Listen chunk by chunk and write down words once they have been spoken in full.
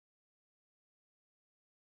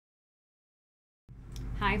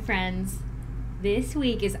Hi, friends. This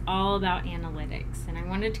week is all about analytics, and I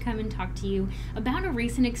wanted to come and talk to you about a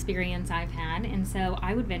recent experience I've had. And so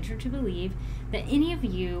I would venture to believe that any of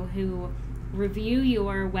you who review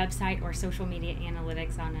your website or social media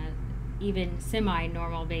analytics on a even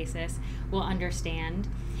semi-normal basis will understand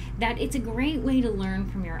that it's a great way to learn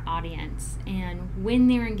from your audience and when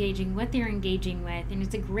they're engaging, what they're engaging with, and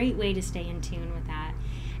it's a great way to stay in tune with that.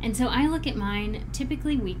 And so I look at mine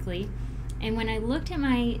typically weekly. And when I looked at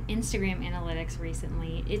my Instagram analytics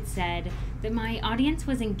recently, it said that my audience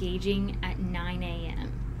was engaging at 9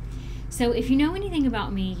 a.m. So if you know anything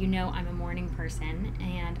about me, you know I'm a morning person,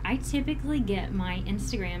 and I typically get my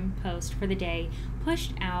Instagram post for the day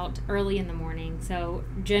pushed out early in the morning, so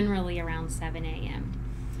generally around 7 a.m.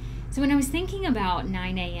 So when I was thinking about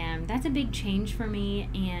 9 a.m., that's a big change for me,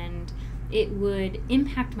 and it would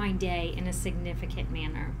impact my day in a significant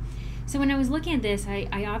manner. So when I was looking at this,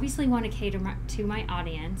 I obviously want to cater to my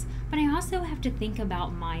audience, but I also have to think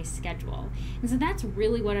about my schedule. And so that's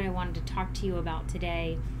really what I wanted to talk to you about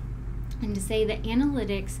today, and to say that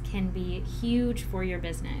analytics can be huge for your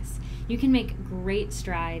business. You can make great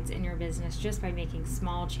strides in your business just by making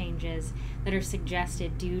small changes that are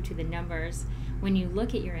suggested due to the numbers when you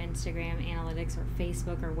look at your Instagram analytics or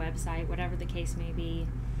Facebook or website, whatever the case may be.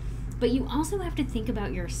 But you also have to think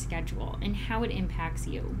about your schedule and how it impacts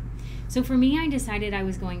you. So for me, I decided I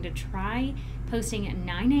was going to try posting at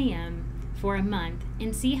 9 a.m. for a month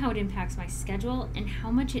and see how it impacts my schedule and how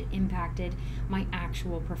much it impacted my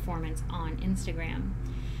actual performance on Instagram.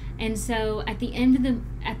 And so at the end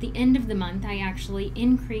of the month, I actually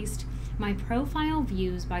increased my profile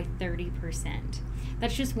views by 30%.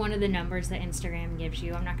 That's just one of the numbers that Instagram gives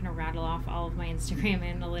you. I'm not going to rattle off all of my Instagram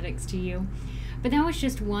analytics to you, but that was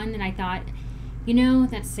just one that I thought,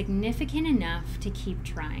 that's significant enough to keep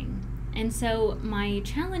trying. And so my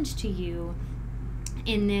challenge to you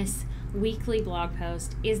in this weekly blog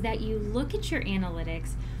post is that you look at your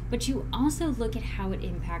analytics, but you also look at how it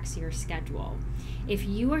impacts your schedule. If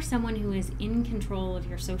you are someone who is in control of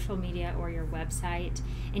your social media or your website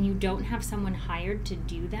and you don't have someone hired to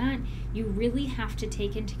do that, you really have to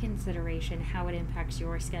take into consideration how it impacts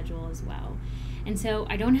your schedule as well. And so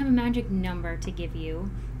I don't have a magic number to give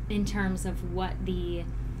you in terms of what the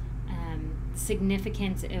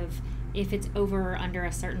significance of, if it's over or under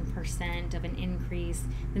a certain percent of an increase,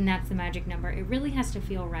 then that's the magic number. It really has to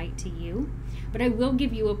feel right to you, but I will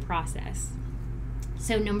give you a process.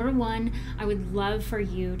 So number one, I would love for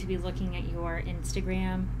you to be looking at your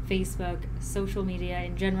Instagram, Facebook, social media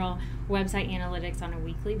in general, website analytics on a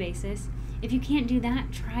weekly basis. If you can't do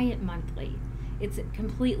that, try it monthly. It's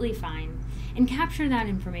completely fine. And capture that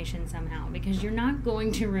information somehow, because you're not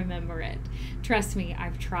going to remember it. Trust me,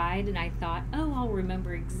 I've tried and I thought, I'll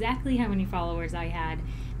remember exactly how many followers I had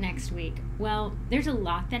next week. Well, there's a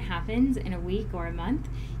lot that happens in a week or a month.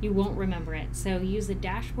 You won't remember it. So use a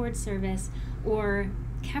dashboard service or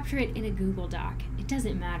capture it in a Google Doc. It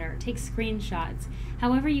doesn't matter. Take screenshots.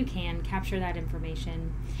 However you can, capture that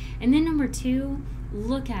information. And then number two,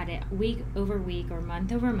 look at it week over week or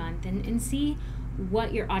month over month and see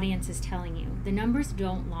what your audience is telling you. The numbers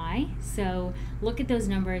don't lie, so look at those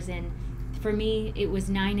numbers, and for me, it was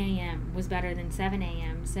 9 a.m. was better than 7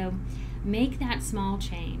 a.m. So make that small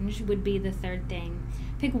change would be the third thing.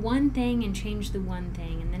 Pick one thing and change the one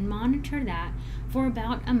thing, and then monitor that for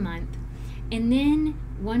about a month. And then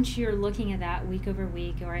once you're looking at that week over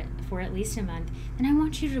week or for at least a month, then I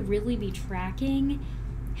want you to really be tracking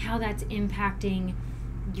how that's impacting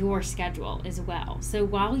your schedule as well. So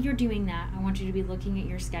while you're doing that, I want you to be looking at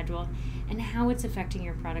your schedule and how it's affecting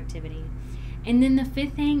your productivity. And then the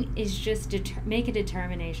fifth thing is just make a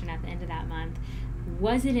determination at the end of that month.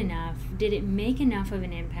 Was it enough? Did it make enough of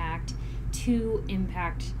an impact to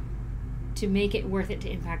make it worth it to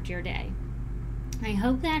impact your day? I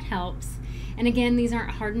hope that helps. And again, these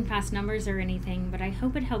aren't hard and fast numbers or anything, but I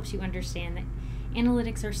hope it helps you understand that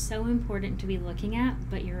analytics are so important to be looking at,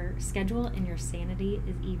 but your schedule and your sanity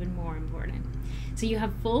is even more important. So you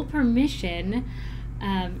have full permission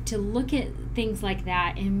to look at things like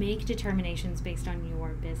that and make determinations based on your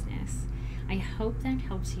business. I hope that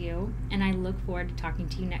helps you, and I look forward to talking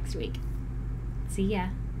to you next week. See ya.